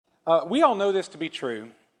We all know this to be true.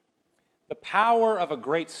 The power of a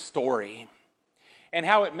great story and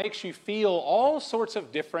how it makes you feel all sorts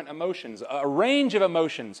of different emotions, a range of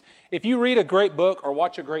emotions. If you read a great book or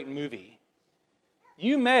watch a great movie,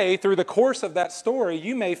 you may, through the course of that story,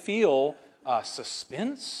 you may feel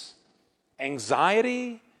suspense,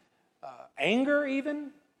 anxiety, anger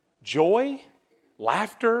even, joy,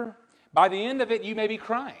 laughter. By the end of it, you may be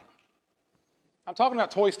crying. I'm talking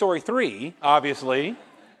about Toy Story 3, obviously.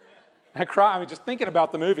 I cry. I mean, just thinking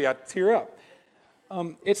about the movie, I tear up.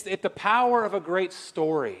 It's the power of a great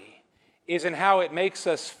story is in how it makes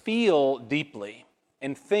us feel deeply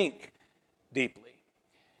and think deeply.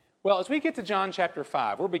 Well, as we get to John chapter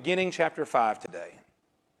 5, we're beginning chapter 5 today.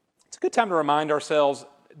 It's a good time to remind ourselves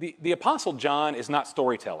the Apostle John is not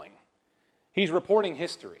storytelling. He's reporting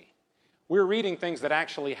history. We're reading things that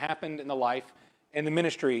actually happened in the life and the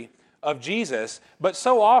ministry of Jesus, but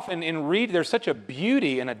so often there's such a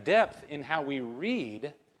beauty and a depth in how we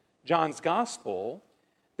read John's gospel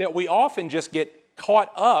that we often just get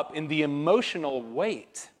caught up in the emotional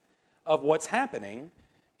weight of what's happening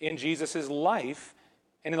in Jesus' life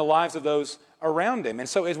and in the lives of those around him. And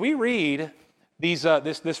so as we read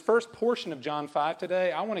this first portion of John 5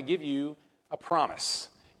 today, I want to give you a promise.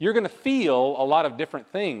 You're going to feel a lot of different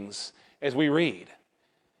things as we read.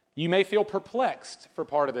 You may feel perplexed for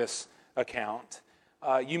part of this account.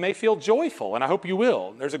 You may feel joyful, and I hope you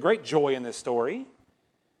will. There's a great joy in this story.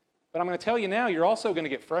 But I'm going to tell you now, you're also going to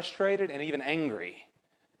get frustrated and even angry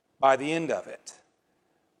by the end of it.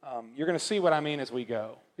 You're going to see what I mean as we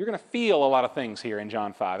go. You're going to feel a lot of things here in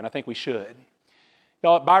John 5, and I think we should.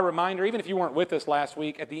 Now, by reminder, even if you weren't with us last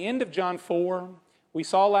week, at the end of John 4, we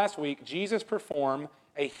saw last week Jesus perform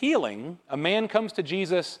a healing. A man comes to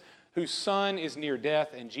Jesus whose son is near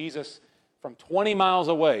death, and Jesus, from 20 miles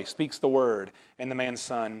away, speaks the word, and the man's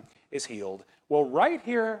son is healed. Well, right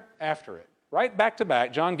here after it, right back to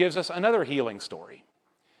back, John gives us another healing story.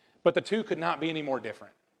 But the two could not be any more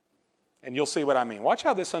different. And you'll see what I mean. Watch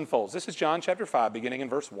how this unfolds. This is John chapter 5, beginning in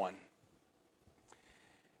verse 1.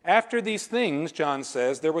 After these things, John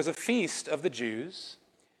says, there was a feast of the Jews,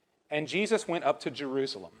 and Jesus went up to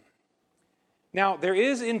Jerusalem. Now, there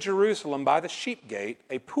is in Jerusalem by the sheep gate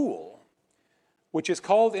a pool, which is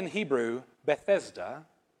called in Hebrew Bethesda,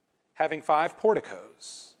 having 5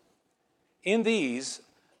 porticos. In these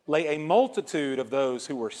lay a multitude of those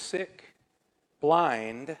who were sick,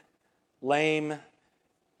 blind, lame,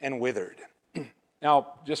 and withered.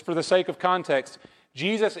 Now, just for the sake of context,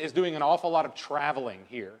 Jesus is doing an awful lot of traveling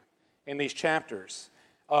here in these chapters.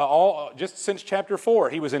 Just since chapter 4,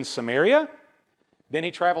 he was in Samaria. Then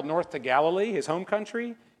he traveled north to Galilee, his home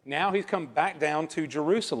country. Now he's come back down to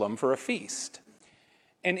Jerusalem for a feast.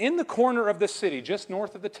 And in the corner of the city, just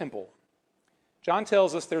north of the temple, John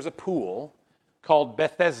tells us there's a pool called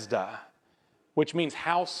Bethesda, which means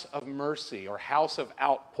house of mercy or house of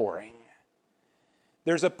outpouring.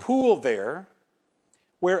 There's a pool there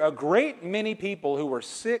where a great many people who were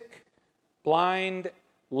sick, blind,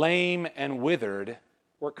 lame, and withered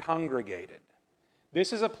were congregated.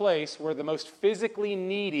 This is a place where the most physically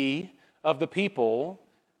needy of the people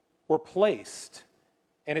were placed.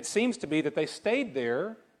 And it seems to be that they stayed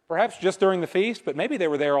there, perhaps just during the feast, but maybe they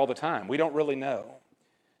were there all the time. We don't really know.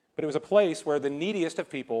 But it was a place where the neediest of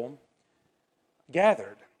people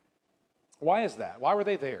gathered. Why is that? Why were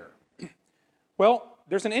they there? Well,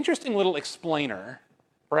 there's an interesting little explainer,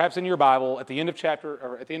 perhaps in your Bible, at the end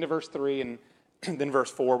of verse 3 and then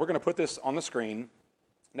verse 4. We're going to put this on the screen.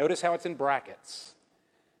 Notice how it's in brackets.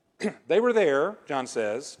 They were there, John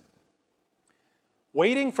says,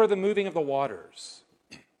 waiting for the moving of the waters.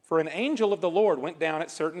 For an angel of the Lord went down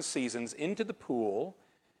at certain seasons into the pool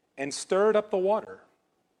and stirred up the water.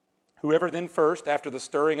 Whoever then first, after the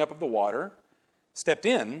stirring up of the water, stepped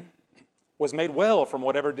in, was made well from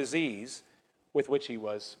whatever disease with which he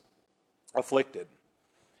was afflicted.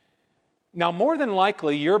 Now, more than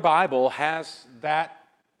likely, your Bible has that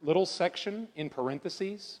little section in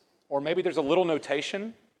parentheses, or maybe there's a little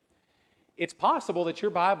notation. It's possible that your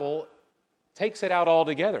Bible takes it out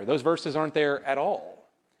altogether. Those verses aren't there at all.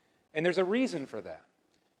 And there's a reason for that.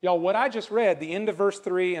 Y'all, what I just read, the end of verse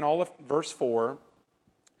 3 and all of verse 4,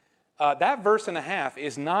 that verse and a half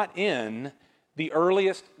is not in the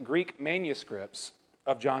earliest Greek manuscripts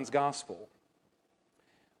of John's Gospel,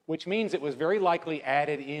 which means it was very likely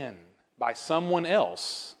added in by someone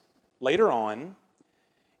else later on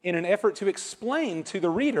in an effort to explain to the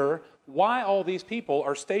reader why all these people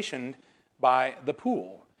are stationed by the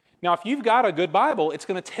pool. Now, if you've got a good Bible, it's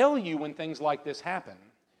going to tell you when things like this happen.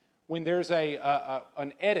 When there's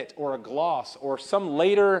an edit or a gloss or some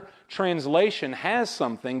later translation has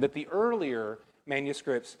something that the earlier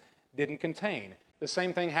manuscripts didn't contain. The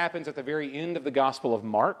same thing happens at the very end of the Gospel of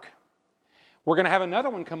Mark. We're going to have another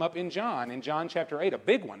one come up in John chapter 8, a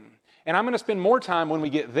big one. And I'm going to spend more time when we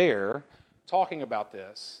get there talking about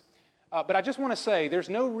this. But I just want to say there's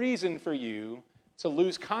no reason for you to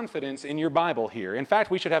lose confidence in your Bible here. In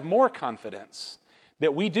fact, we should have more confidence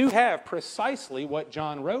that we do have precisely what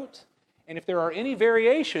John wrote. And if there are any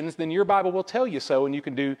variations, then your Bible will tell you so, and you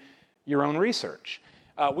can do your own research.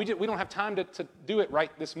 We don't have time to do it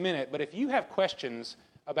right this minute, but if you have questions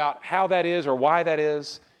about how that is or why that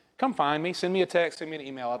is, come find me, send me a text, send me an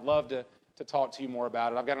email. I'd love to talk to you more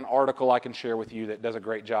about it. I've got an article I can share with you that does a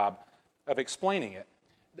great job of explaining it.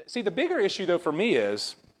 See, the bigger issue, though, for me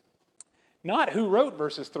is not who wrote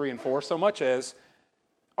verses 3 and 4 so much as,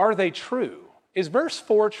 are they true? Is verse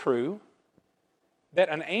 4 true? That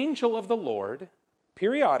an angel of the Lord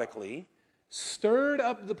periodically stirred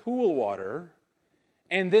up the pool water,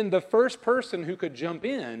 and then the first person who could jump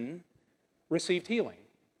in received healing.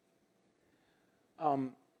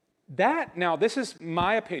 Now, this is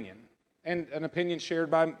my opinion, and an opinion shared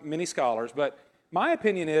by many scholars, but my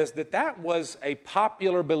opinion is that was a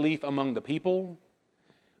popular belief among the people,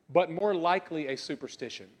 but more likely a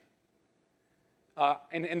superstition.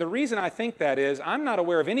 And the reason I think that is, I'm not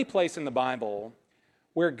aware of any place in the Bible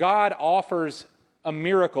where God offers a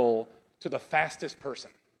miracle to the fastest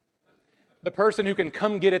person, the person who can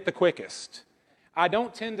come get it the quickest. I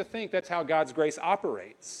don't tend to think that's how God's grace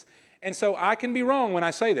operates. And so I can be wrong when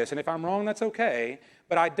I say this, and if I'm wrong, that's okay.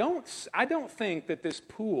 But I don't think that this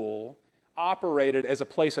pool operated as a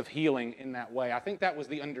place of healing in that way. I think that was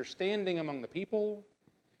the understanding among the people,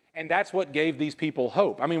 and that's what gave these people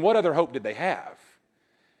hope. I mean, what other hope did they have?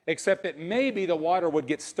 Except that maybe the water would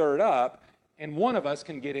get stirred up, and one of us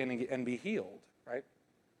can get in and be healed, right?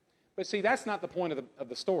 But see, that's not the point of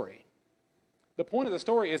the story. The point of the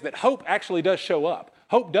story is that hope actually does show up.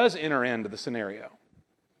 Hope does enter into the scenario.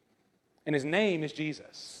 And his name is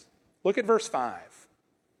Jesus. Look at verse 5.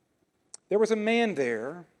 There was a man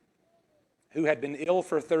there who had been ill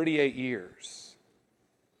for 38 years.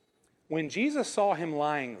 When Jesus saw him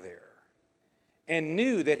lying there and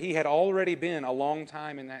knew that he had already been a long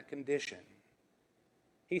time in that condition,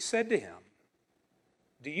 he said to him,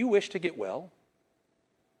 "Do you wish to get well?"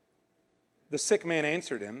 The sick man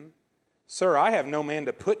answered him, "Sir, I have no man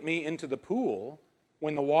to put me into the pool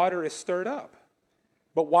when the water is stirred up.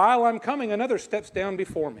 But while I'm coming, another steps down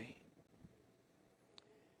before me."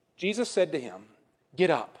 Jesus said to him, "Get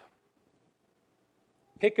up,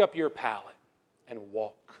 pick up your pallet, and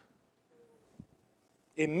walk."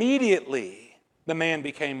 Immediately, the man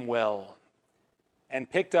became well and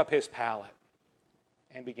picked up his pallet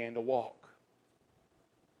and began to walk.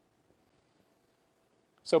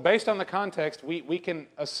 So based on the context, we can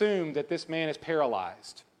assume that this man is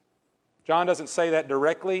paralyzed. John doesn't say that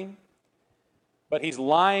directly, but he's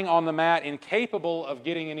lying on the mat, incapable of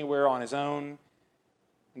getting anywhere on his own.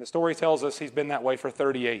 And the story tells us he's been that way for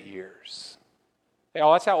 38 years. Hey,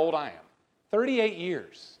 that's how old I am. 38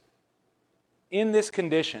 years in this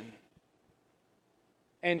condition.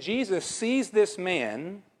 And Jesus sees this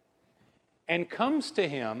man and comes to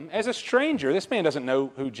him as a stranger. This man doesn't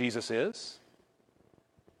know who Jesus is.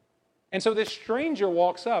 And so this stranger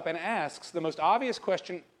walks up and asks the most obvious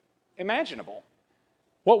question imaginable.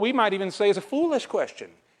 What we might even say is a foolish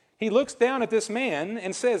question. He looks down at this man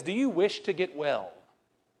and says, "Do you wish to get well?"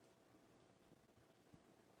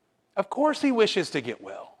 Of course he wishes to get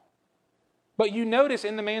well. But you notice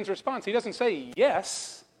in the man's response, he doesn't say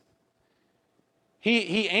yes.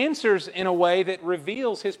 He answers in a way that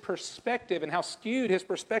reveals his perspective and how skewed his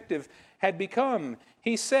perspective had become.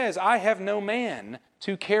 He says, "I have no man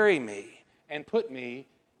to carry me and put me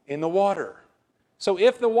in the water. So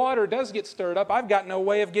if the water does get stirred up, I've got no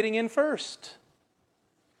way of getting in first."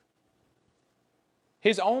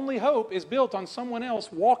 His only hope is built on someone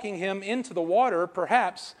else walking him into the water,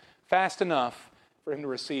 perhaps fast enough for him to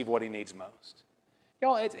receive what he needs most.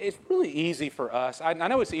 Y'all, it's really easy for us. I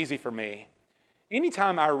know it's easy for me.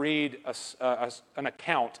 Anytime I read an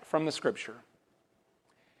account from the Scripture,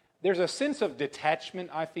 there's a sense of detachment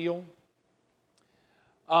I feel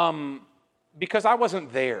because I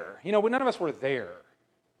wasn't there. None of us were there.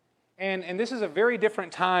 And this is a very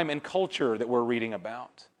different time and culture that we're reading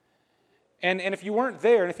about. And if you weren't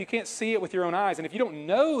there, and if you can't see it with your own eyes, and if you don't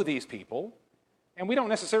know these people, and we don't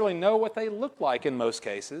necessarily know what they look like in most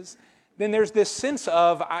cases, then there's this sense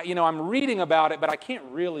of, I'm reading about it, but I can't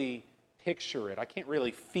really picture it. I can't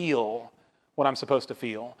really feel what I'm supposed to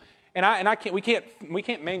feel. And we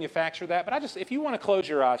can't manufacture that, but if you want to close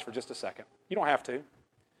your eyes for just a second, you don't have to.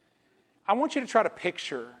 I want you to try to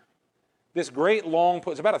picture this great long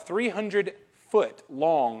pool. It's about a 300 foot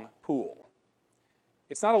long pool.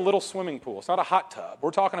 It's not a little swimming pool. It's not a hot tub.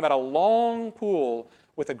 We're talking about a long pool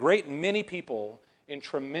with a great many people in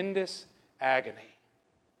tremendous agony.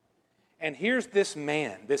 And here's this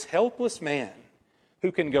man, this helpless man,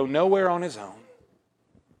 who can go nowhere on his own.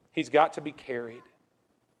 He's got to be carried.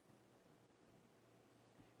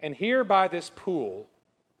 And here by this pool,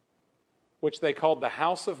 which they called the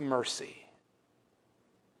house of mercy,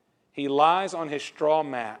 he lies on his straw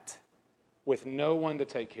mat with no one to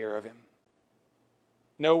take care of him,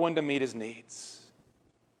 no one to meet his needs.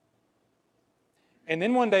 And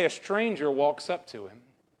then one day a stranger walks up to him,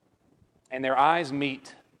 and their eyes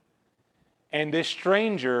meet. And this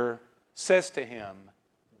stranger says to him,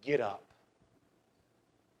 "Get up,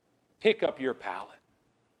 pick up your pallet,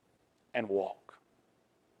 and walk."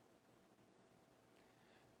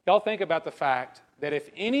 Y'all think about the fact that if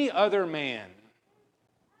any other man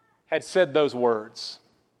had said those words,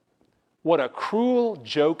 what a cruel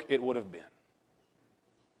joke it would have been.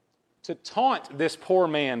 To taunt this poor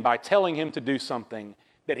man by telling him to do something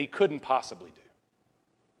that he couldn't possibly do.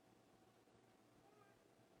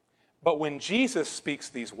 But when Jesus speaks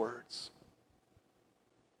these words,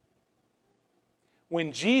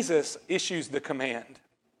 when Jesus issues the command,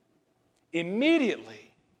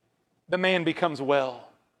 immediately the man becomes well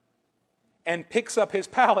and picks up his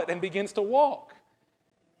pallet and begins to walk.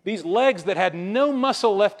 These legs that had no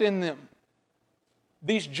muscle left in them,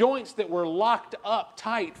 these joints that were locked up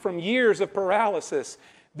tight from years of paralysis,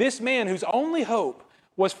 this man whose only hope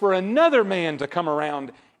was for another man to come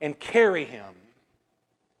around and carry him,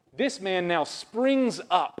 this man now springs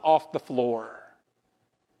up off the floor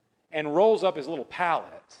and rolls up his little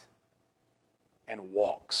pallet and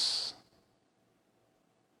walks.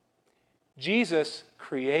 Jesus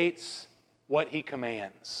creates what he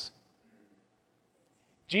commands.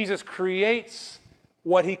 Jesus creates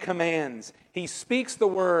what he commands. He speaks the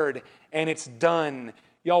word and it's done.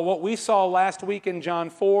 Y'all, what we saw last week in John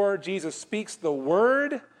 4, Jesus speaks the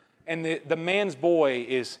word and the man's boy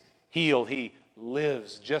is healed. He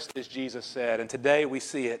lives just as Jesus said. And today we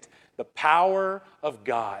see it, the power of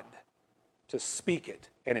God to speak it,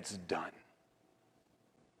 and it's done.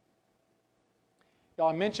 Y'all,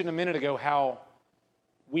 I mentioned a minute ago how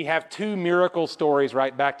we have two miracle stories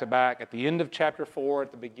right back to back at the end of chapter 4,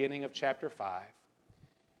 at the beginning of chapter 5,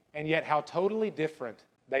 and yet how totally different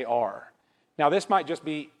they are. Now, this might just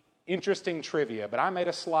be interesting trivia, but I made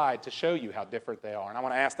a slide to show you how different they are, and I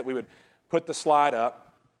want to ask that we would put the slide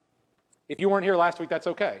up. If you weren't here last week, that's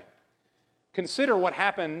okay. Consider what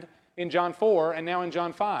happened in John 4 and now in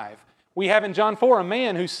John 5. We have in John 4 a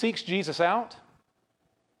man who seeks Jesus out,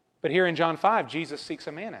 but here in John 5, Jesus seeks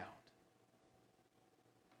a man out.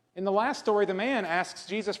 In the last story, the man asks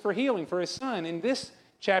Jesus for healing for his son. In this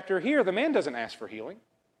chapter here, the man doesn't ask for healing.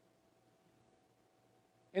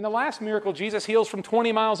 In the last miracle, Jesus heals from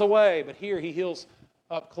 20 miles away, but here he heals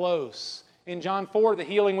up close. In John 4, the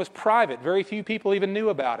healing was private. Very few people even knew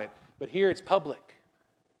about it. But here it's public.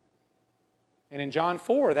 And in John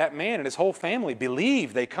 4, that man and his whole family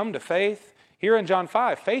believe, they come to faith. Here in John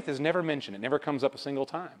 5, faith is never mentioned. It never comes up a single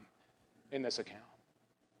time in this account.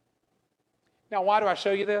 Now, why do I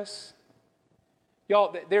show you this?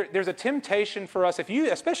 Y'all, there's a temptation for us,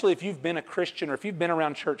 especially if you've been a Christian or if you've been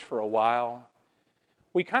around church for a while,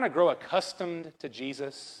 we kind of grow accustomed to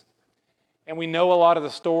Jesus. And we know a lot of the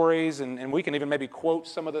stories, and we can even maybe quote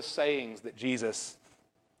some of the sayings that Jesus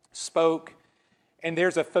spoke, and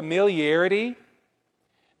there's a familiarity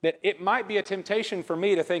that it might be a temptation for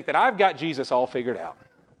me to think that I've got Jesus all figured out.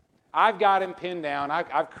 I've got him pinned down.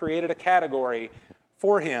 I've created a category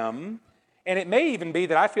for him, and it may even be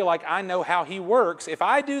that I feel like I know how he works. If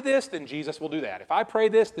I do this, then Jesus will do that. If I pray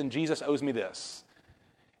this, then Jesus owes me this.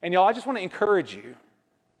 And y'all, I just want to encourage you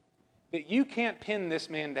that you can't pin this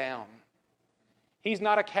man down. He's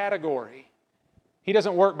not a category. He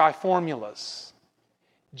doesn't work by formulas.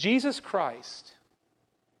 Jesus Christ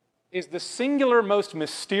is the singular most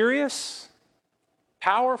mysterious,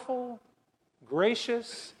 powerful,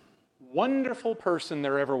 gracious, wonderful person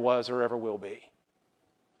there ever was or ever will be.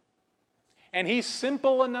 And he's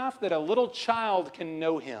simple enough that a little child can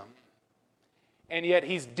know him. And yet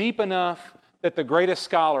he's deep enough that the greatest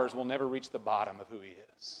scholars will never reach the bottom of who he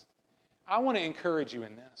is. I want to encourage you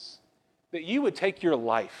in this, that you would take your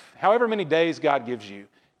life, however many days God gives you,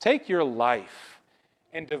 take your life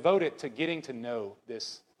and devote it to getting to know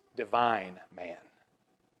this divine man.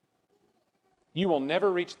 You will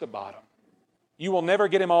never reach the bottom. You will never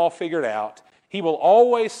get him all figured out. He will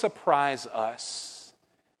always surprise us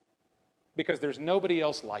because there's nobody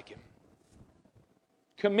else like him.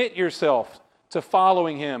 Commit yourself to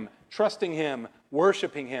following him, trusting him,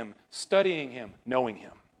 worshiping Him, studying Him, knowing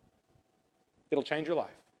Him. It'll change your life.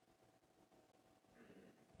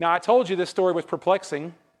 Now, I told you this story was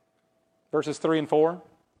perplexing, verses 3 and 4,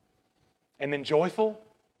 and then joyful.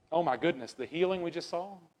 Oh my goodness, the healing we just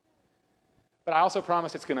saw. But I also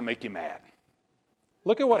promise it's going to make you mad.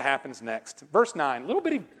 Look at what happens next. Verse 9, little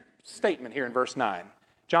bitty statement here in verse 9.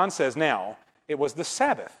 John says, now, it was the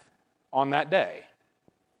Sabbath on that day.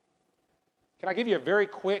 Can I give you a very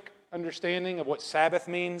quick understanding of what Sabbath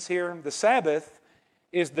means here? The Sabbath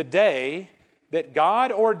is the day that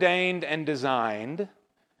God ordained and designed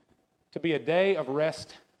to be a day of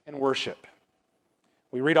rest and worship.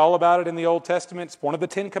 We read all about it in the Old Testament. It's one of the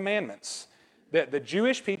 10 Commandments. That the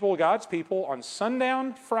Jewish people, God's people, on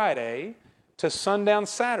sundown Friday to sundown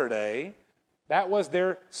Saturday, that was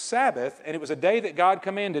their Sabbath, and it was a day that God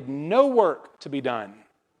commanded no work to be done.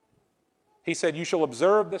 He said, you shall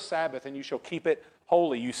observe the Sabbath and you shall keep it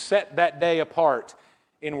holy. You set that day apart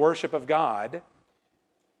in worship of God,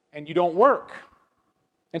 and you don't work.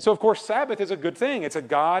 And so, of course, Sabbath is a good thing. It's a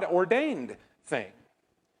God-ordained thing.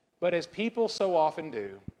 But as people so often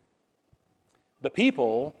do, the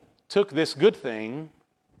people took this good thing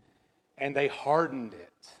and they hardened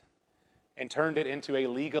it and turned it into a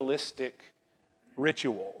legalistic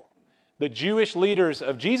ritual. The Jewish leaders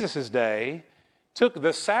of Jesus' day took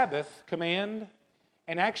the Sabbath command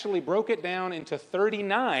and actually broke it down into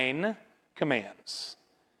 39 commands.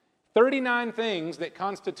 39 things that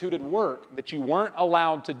constituted work that you weren't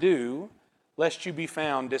allowed to do lest you be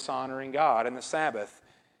found dishonoring God in the Sabbath.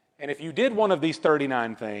 And if you did one of these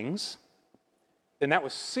 39 things, then that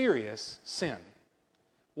was serious sin.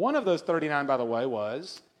 One of those 39, by the way,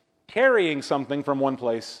 was carrying something from one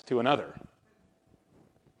place to another.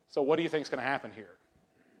 So what do you think is going to happen here?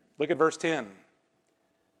 Look at verse 10.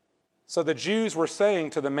 So the Jews were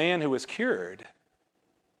saying to the man who was cured,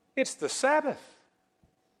 it's the Sabbath.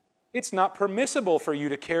 It's not permissible for you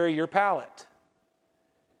to carry your pallet.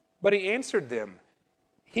 But he answered them,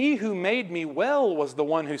 he who made me well was the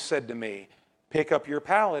one who said to me, pick up your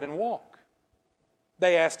pallet and walk.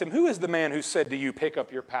 They asked him, who is the man who said to you, pick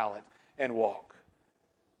up your pallet and walk?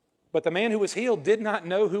 But the man who was healed did not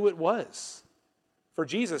know who it was, for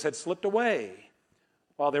Jesus had slipped away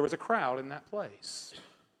while there was a crowd in that place.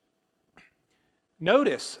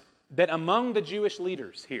 Notice that among the Jewish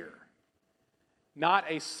leaders here, not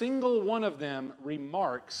a single one of them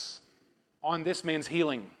remarks on this man's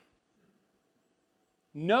healing.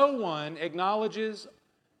 No one acknowledges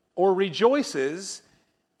or rejoices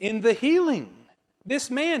in the healing.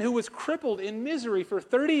 This man who was crippled in misery for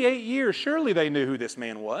 38 years, surely they knew who this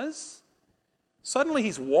man was. Suddenly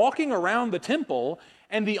he's walking around the temple,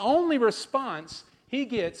 and the only response he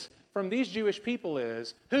gets from these Jewish people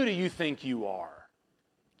is, who do you think you are,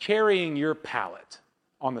 carrying your pallet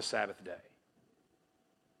on the Sabbath day?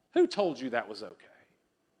 Who told you that was okay?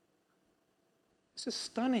 This is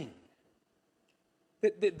stunning.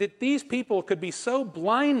 That these people could be so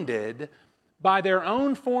blinded by their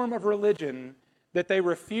own form of religion that they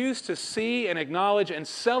refuse to see and acknowledge and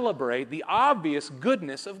celebrate the obvious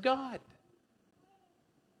goodness of God.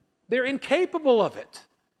 They're incapable of it.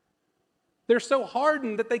 They're so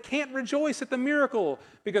hardened that they can't rejoice at the miracle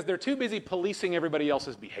because they're too busy policing everybody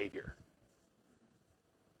else's behavior.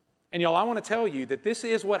 And y'all, I want to tell you that this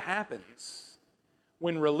is what happens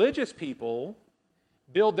when religious people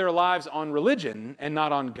build their lives on religion and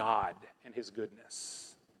not on God and His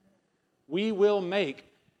goodness. We will make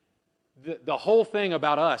the whole thing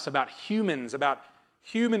about us, about humans, about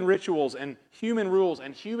human rituals and human rules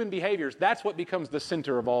and human behaviors. That's what becomes the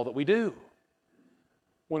center of all that we do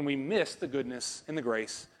when we miss the goodness and the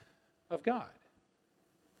grace of God.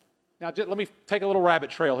 Now, let me take a little rabbit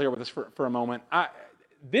trail here with us for a moment.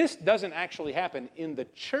 This doesn't actually happen in the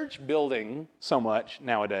church building so much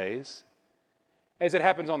nowadays as it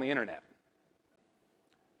happens on the internet.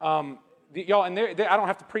 Y'all, and I don't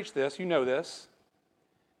have to preach this, you know this.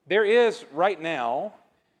 There is right now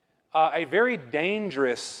a very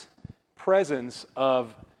dangerous presence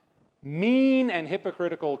of mean and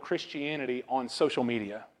hypocritical Christianity on social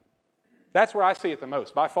media. That's where I see it the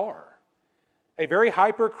most, by far. A very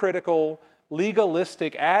hypercritical,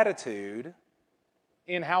 legalistic attitude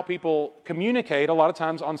in how people communicate a lot of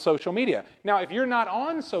times on social media. Now, if you're not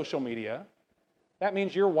on social media, that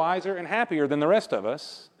means you're wiser and happier than the rest of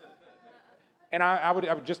us. And I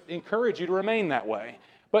would just encourage you to remain that way.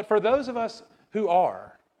 But for those of us who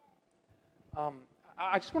are,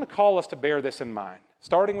 I just want to call us to bear this in mind,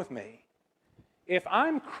 starting with me. If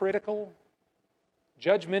I'm critical,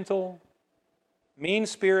 judgmental,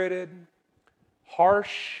 mean-spirited,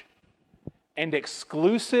 harsh, and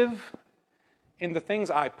exclusive in the things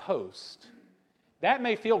I post, That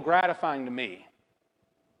may feel gratifying to me,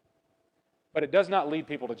 but it does not lead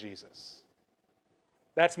people to Jesus.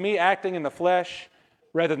 That's me acting in the flesh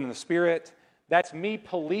rather than the Spirit. That's me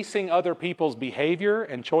policing other people's behavior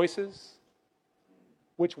and choices,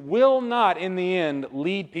 which will not, in the end,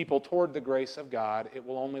 lead people toward the grace of God. It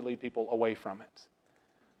will only lead people away from it.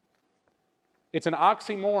 It's an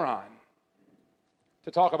oxymoron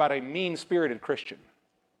to talk about a mean-spirited Christian.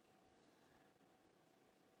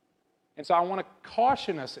 And so I want to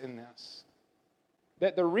caution us in this,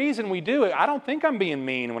 that the reason we do it, I don't think I'm being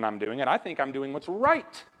mean when I'm doing it. I think I'm doing what's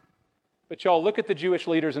right. But y'all, look at the Jewish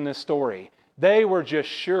leaders in this story. They were just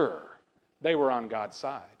sure they were on God's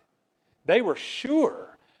side. They were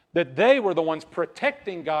sure that they were the ones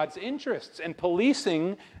protecting God's interests and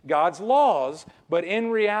policing God's laws, but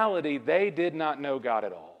in reality, they did not know God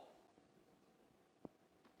at all.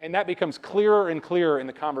 And that becomes clearer and clearer in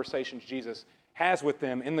the conversations Jesus has with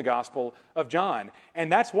them in the Gospel of John.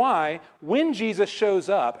 And that's why when Jesus shows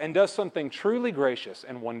up and does something truly gracious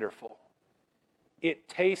and wonderful, it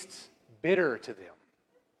tastes bitter to them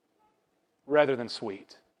rather than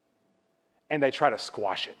sweet. And they try to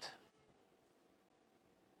squash it.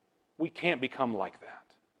 We can't become like that.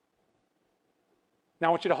 Now, I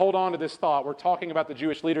want you to hold on to this thought. We're talking about the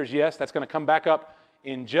Jewish leaders. Yes, that's going to come back up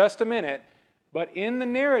in just a minute. But in the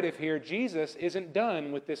narrative here, Jesus isn't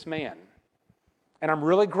done with this man. And I'm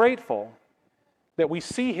really grateful that we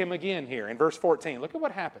see him again here in verse 14. Look at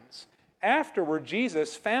what happens. Afterward,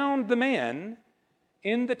 Jesus found the man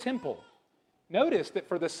in the temple. Notice that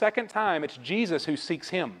for the second time, it's Jesus who seeks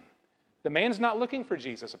him. The man's not looking for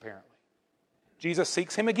Jesus, apparently. Jesus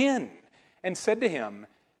seeks him again and said to him,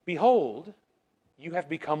 "Behold, you have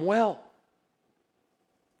become well.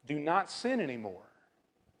 Do not sin anymore,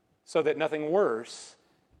 so that nothing worse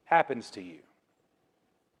happens to you."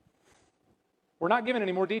 We're not given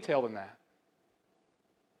any more detail than that.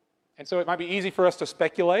 And so it might be easy for us to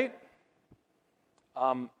speculate.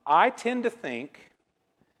 I tend to think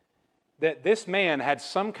that this man had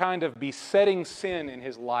some kind of besetting sin in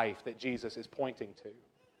his life that Jesus is pointing to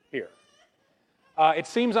here. It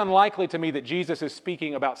seems unlikely to me that Jesus is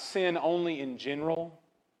speaking about sin only in general.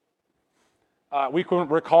 We can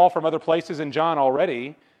recall from other places in John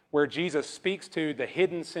already where Jesus speaks to the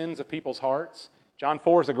hidden sins of people's hearts. John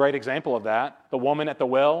 4 is a great example of that. The woman at the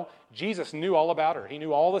well, Jesus knew all about her. He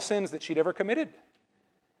knew all the sins that she'd ever committed.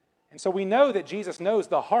 And so we know that Jesus knows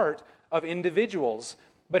the heart of individuals.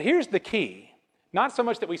 But here's the key. Not so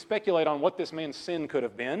much that we speculate on what this man's sin could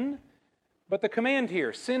have been, but the command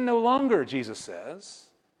here, sin no longer, Jesus says,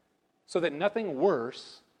 so that nothing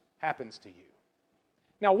worse happens to you.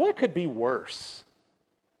 Now, what could be worse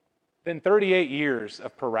than 38 years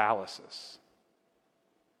of paralysis?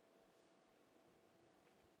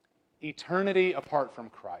 Eternity apart from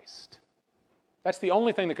Christ. That's the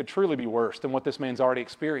only thing that could truly be worse than what this man's already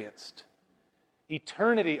experienced.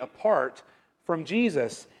 Eternity apart from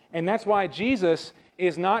Jesus. And that's why Jesus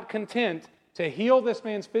is not content to heal this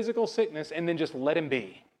man's physical sickness and then just let him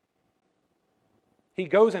be. He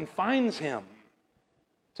goes and finds him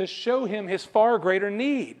to show him his far greater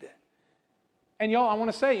need. And y'all, I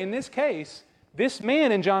want to say, in this case, this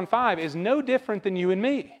man in John 5 is no different than you and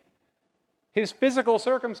me. His physical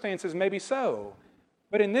circumstances may be so.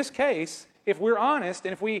 But in this case, if we're honest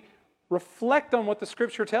and if we reflect on what the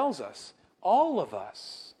Scripture tells us, all of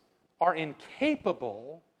us are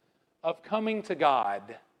incapable of coming to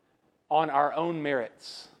God on our own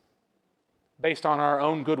merits, based on our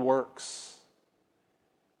own good works.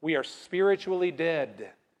 We are spiritually dead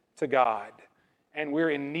to God, and we're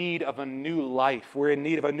in need of a new life. We're in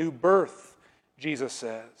need of a new birth, Jesus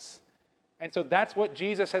says. And so that's what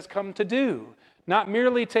Jesus has come to do, not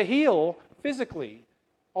merely to heal physically,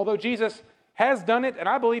 although Jesus has done it, and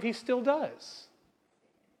I believe he still does.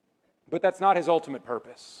 But that's not his ultimate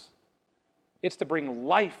purpose. It's to bring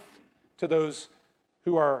life to those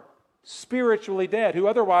who are spiritually dead, who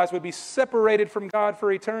otherwise would be separated from God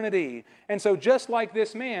for eternity. And so just like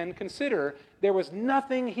this man, consider there was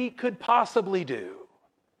nothing he could possibly do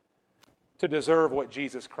to deserve what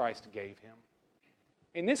Jesus Christ gave him.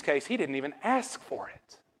 In this case, he didn't even ask for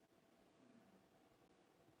it.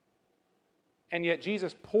 And yet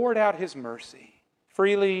Jesus poured out his mercy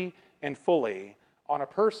freely and fully on a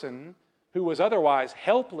person who was otherwise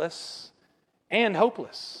helpless and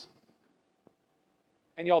hopeless.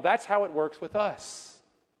 And y'all, that's how it works with us.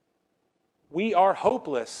 We are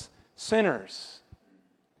hopeless sinners,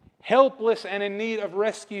 helpless and in need of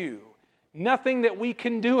rescue. Nothing that we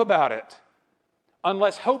can do about it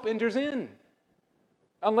unless hope enters in,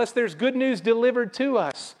 unless there's good news delivered to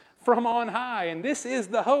us from on high. And this is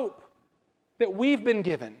the hope that we've been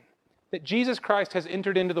given. that Jesus Christ has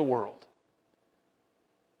entered into the world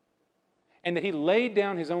and that he laid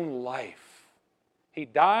down his own life. He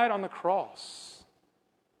died on the cross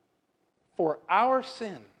for our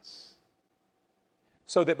sins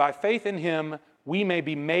so that by faith in him we may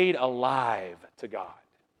be made alive to God,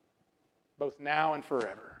 both now and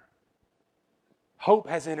forever. Hope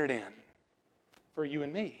has entered in for you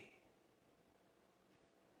and me.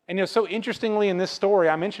 And so interestingly in this story,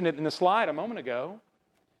 I mentioned it in the slide a moment ago,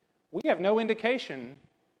 we have no indication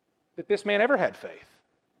that this man ever had faith.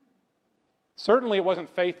 Certainly it wasn't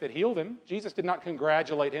faith that healed him. Jesus did not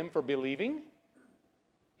congratulate him for believing.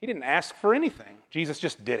 He didn't ask for anything. Jesus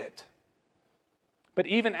just did it. But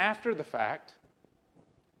even after the fact,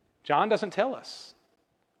 John doesn't tell us.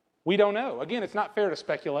 We don't know. Again, it's not fair to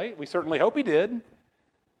speculate. We certainly hope he did.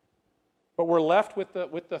 But we're left with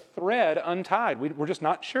the thread untied. We're just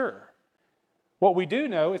not sure. What we do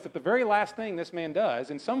know is that the very last thing this man does,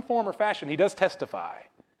 in some form or fashion, he does testify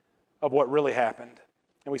of what really happened.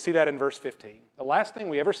 And we see that in verse 15. The last thing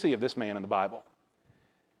we ever see of this man in the Bible.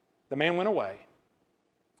 The man went away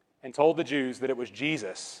and told the Jews that it was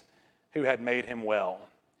Jesus who had made him well.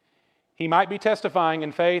 He might be testifying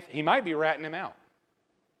in faith. He might be ratting him out.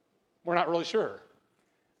 We're not really sure.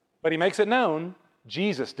 But he makes it known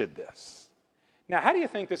Jesus did this. Now, how do you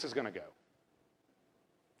think this is going to go?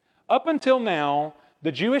 Up until now,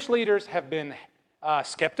 the Jewish leaders have been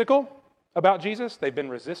skeptical about Jesus. They've been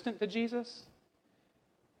resistant to Jesus.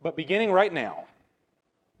 But beginning right now,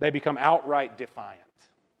 they become outright defiant.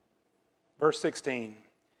 Verse 16,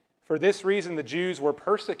 for this reason the Jews were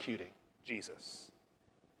persecuting Jesus,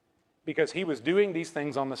 because he was doing these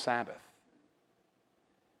things on the Sabbath.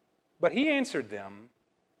 But he answered them,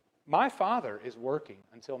 my Father is working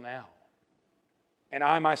until now, and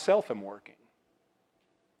I myself am working.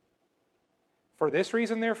 For this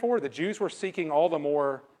reason, therefore, the Jews were seeking all the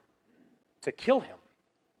more to kill him,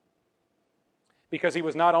 because he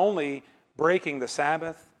was not only breaking the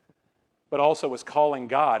Sabbath, but also was calling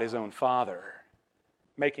God his own Father,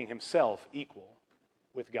 making himself equal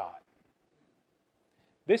with God.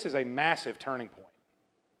 This is a massive turning point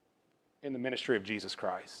in the ministry of Jesus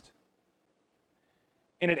Christ.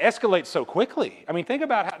 And it escalates so quickly. I mean, think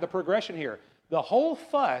about the progression here. The whole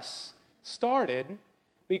fuss started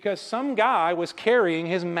because some guy was carrying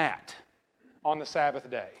his mat on the Sabbath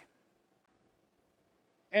day.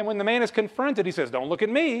 And when the man is confronted, he says, don't look at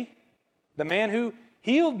me. The man who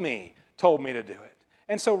healed me told me to do it.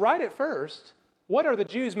 And so right at first, what are the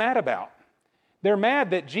Jews mad about? They're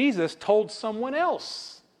mad that Jesus told someone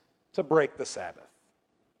else to break the Sabbath,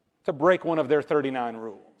 to break one of their 39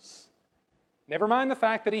 rules. Never mind the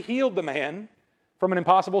fact that he healed the man from an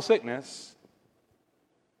impossible sickness,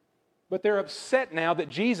 but they're upset now that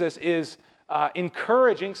Jesus is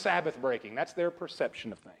encouraging Sabbath breaking. That's their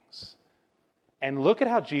perception of things. And look at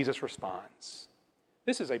how Jesus responds.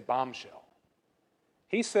 This is a bombshell.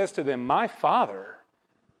 He says to them, my Father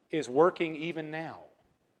is working even now,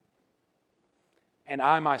 and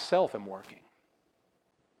I myself am working.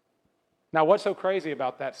 Now, what's so crazy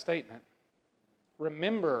about that statement?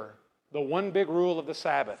 Remember the one big rule of the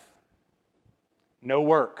Sabbath. No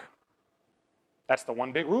work. That's the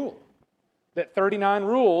one big rule that 39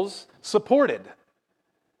 rules supported.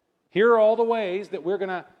 Here are all the ways that we're going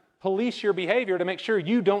to police your behavior to make sure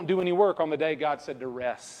you don't do any work on the day God said to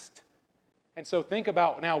rest. And so think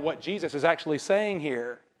about now what Jesus is actually saying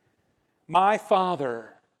here. My Father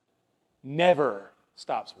never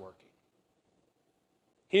stops working.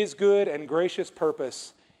 His good and gracious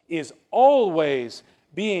purpose is always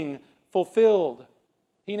being fulfilled.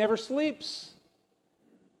 He never sleeps.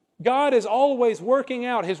 God is always working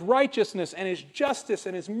out his righteousness and his justice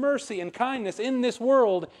and his mercy and kindness in this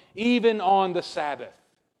world, even on the Sabbath.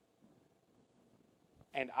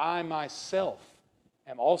 And I myself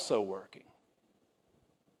am also working.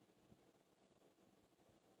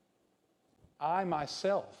 I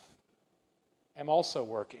myself am also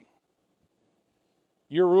working.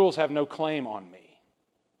 Your rules have no claim on me.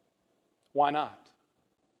 Why not?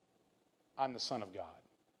 I'm the Son of God.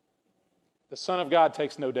 The Son of God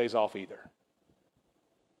takes no days off either.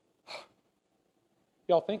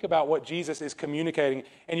 Y'all think about what Jesus is communicating.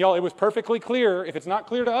 And y'all, it was perfectly clear. If it's not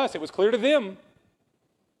clear to us, it was clear to them.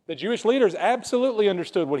 The Jewish leaders absolutely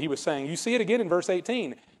understood what he was saying. You see it again in verse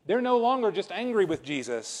 18. They're no longer just angry with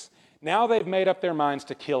Jesus. Now they've made up their minds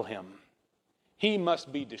to kill him. He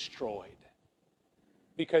must be destroyed,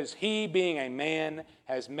 because he, being a man,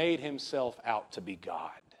 has made himself out to be God.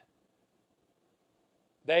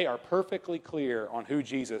 They are perfectly clear on who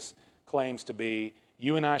Jesus claims to be.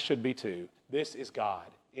 You and I should be too. This is God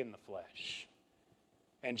in the flesh.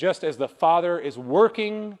 And just as the Father is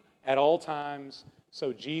working at all times.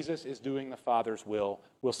 So Jesus is doing the Father's will.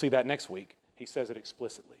 We'll see that next week. He says it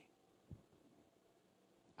explicitly.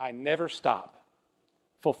 I never stop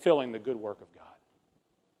fulfilling the good work of God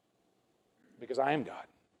because I am God.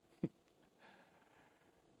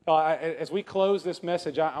 As we close this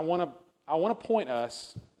message, I want to point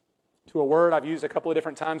us to a word I've used a couple of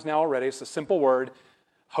different times now already. It's a simple word,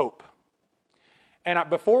 hope. And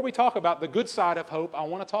before we talk about the good side of hope, I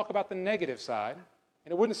want to talk about the negative side.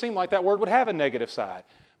 And it wouldn't seem like that word would have a negative side.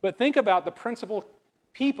 But think about the principal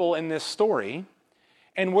people in this story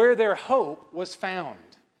and where their hope was found.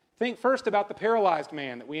 Think first about the paralyzed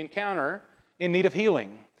man that we encounter in need of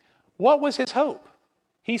healing. What was his hope?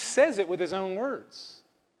 He says it with his own words.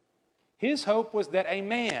 His hope was that a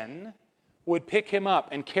man would pick him up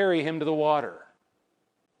and carry him to the water.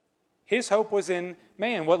 His hope was in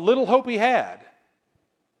man. What little hope he had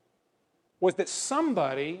was that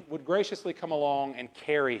somebody would graciously come along and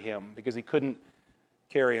carry him because he couldn't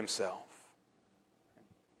carry himself.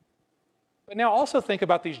 But now also think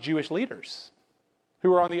about these Jewish leaders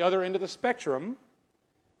who are on the other end of the spectrum.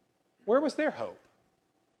 Where was their hope?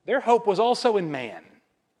 Their hope was also in man.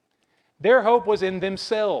 Their hope was in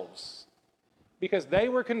themselves because they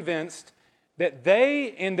were convinced that they,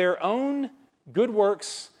 in their own good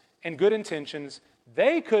works and good intentions,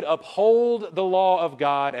 they could uphold the law of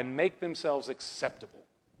God and make themselves acceptable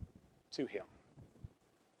to Him.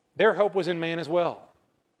 Their hope was in man as well.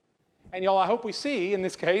 And y'all, I hope we see in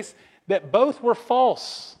this case that both were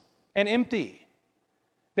false and empty.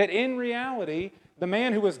 That in reality, the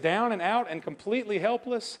man who was down and out and completely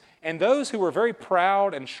helpless, and those who were very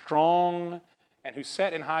proud and strong and who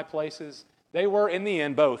sat in high places, they were in the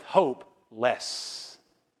end both hopeless.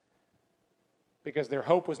 Because their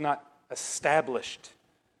hope was not established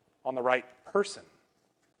on the right person.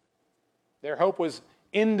 Their hope was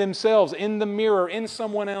in themselves, in the mirror, in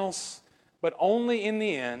someone else, but only in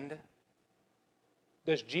the end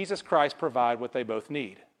does Jesus Christ provide what they both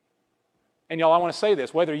need. And y'all, I want to say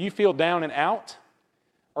this, whether you feel down and out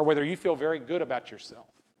or whether you feel very good about yourself,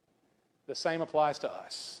 the same applies to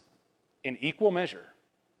us. In equal measure,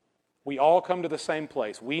 we all come to the same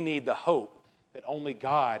place. We need the hope that only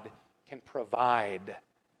God can provide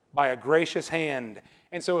by a gracious hand.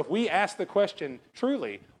 And so if we ask the question,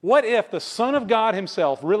 truly, what if the Son of God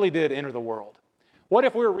Himself really did enter the world? What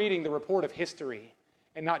if we're reading the report of history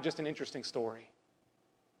and not just an interesting story?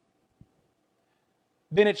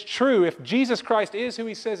 Then it's true, if Jesus Christ is who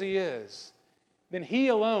He says He is, then He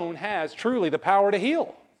alone has truly the power to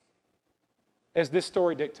heal, as this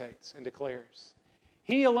story dictates and declares.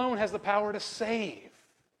 He alone has the power to save.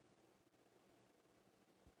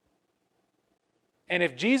 And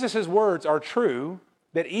if Jesus' words are true,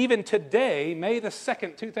 that even today, May the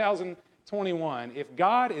 2nd, 2021, if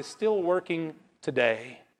God is still working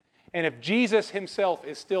today, and if Jesus Himself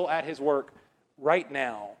is still at His work right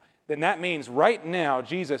now, then that means right now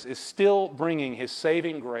Jesus is still bringing His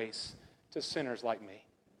saving grace to sinners like me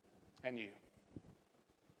and you.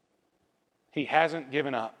 He hasn't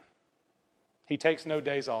given up. He takes no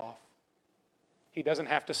days off. He doesn't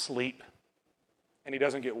have to sleep, and He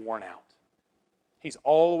doesn't get worn out. He's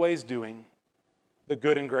always doing the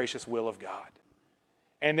good and gracious will of God.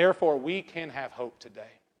 And therefore, we can have hope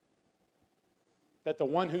today. That the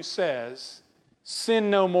one who says, sin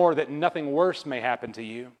no more that nothing worse may happen to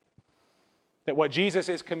you, that what Jesus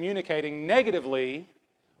is communicating negatively,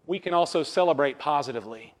 we can also celebrate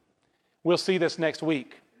positively. We'll see this next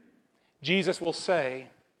week. Jesus will say,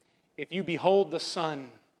 if you behold the Son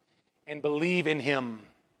and believe in Him,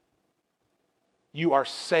 you are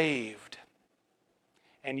saved.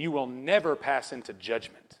 And you will never pass into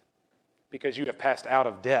judgment because you have passed out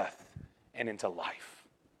of death and into life.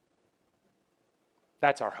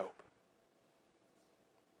 That's our hope.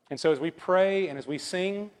 And so as we pray and as we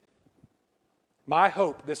sing, my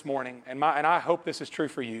hope this morning, and I hope this is true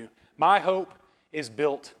for you, my hope is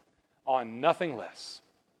built on nothing less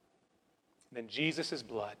than Jesus'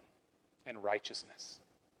 blood and righteousness.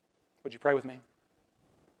 Would you pray with me?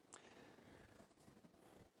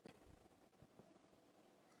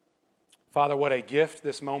 Father, what a gift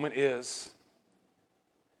this moment is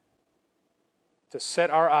to set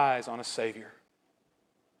our eyes on a Savior.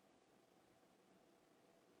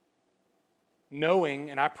 Knowing,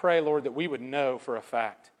 and I pray, Lord, that we would know for a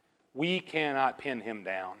fact, we cannot pin Him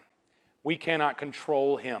down. We cannot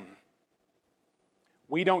control Him.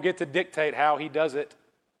 We don't get to dictate how He does it,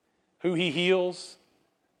 who He heals,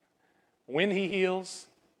 when He heals,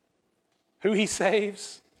 who He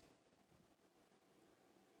saves.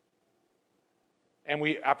 And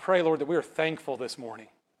I pray, Lord, that we are thankful this morning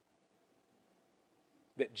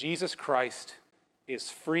that Jesus Christ is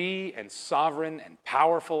free and sovereign and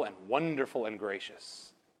powerful and wonderful and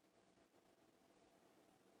gracious.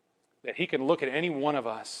 That he can look at any one of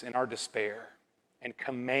us in our despair and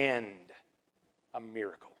command a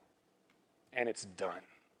miracle. And it's done.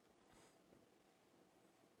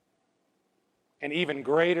 And even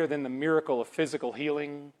greater than the miracle of physical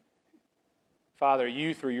healing, Father,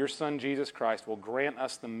 you, through your Son, Jesus Christ, will grant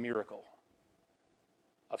us the miracle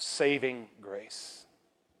of saving grace.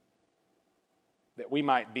 That we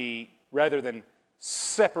might be, rather than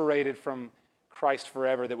separated from Christ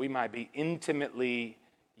forever, that we might be intimately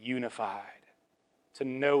unified to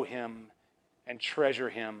know him and treasure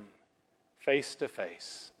him face to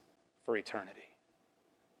face for eternity.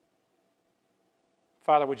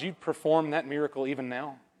 Father, would you perform that miracle even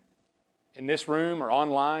now? In this room or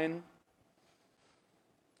online?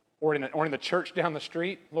 Or in the church down the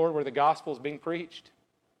street, Lord, where the gospel is being preached?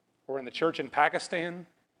 Or in the church in Pakistan?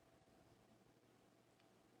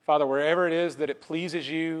 Father, wherever it is that it pleases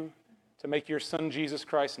you to make your Son Jesus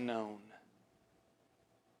Christ known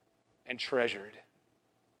and treasured,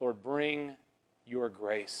 Lord, bring your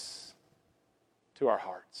grace to our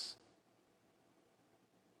hearts.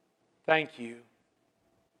 Thank you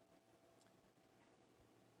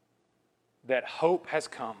that hope has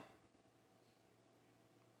come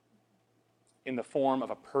in the form of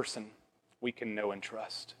a person we can know and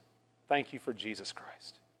trust. Thank you for Jesus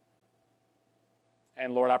Christ.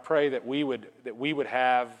 And Lord, I pray that we would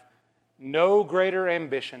have no greater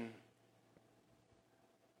ambition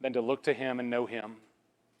than to look to him and know him,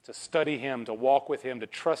 to study him, to walk with him, to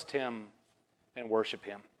trust him and worship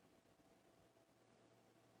him.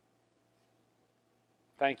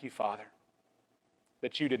 Thank you, Father,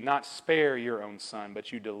 that you did not spare your own Son,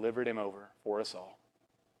 but you delivered him over for us all.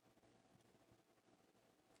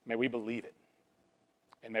 May we believe it,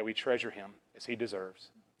 and may we treasure him as he deserves.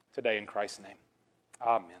 Today in Christ's name,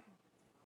 amen.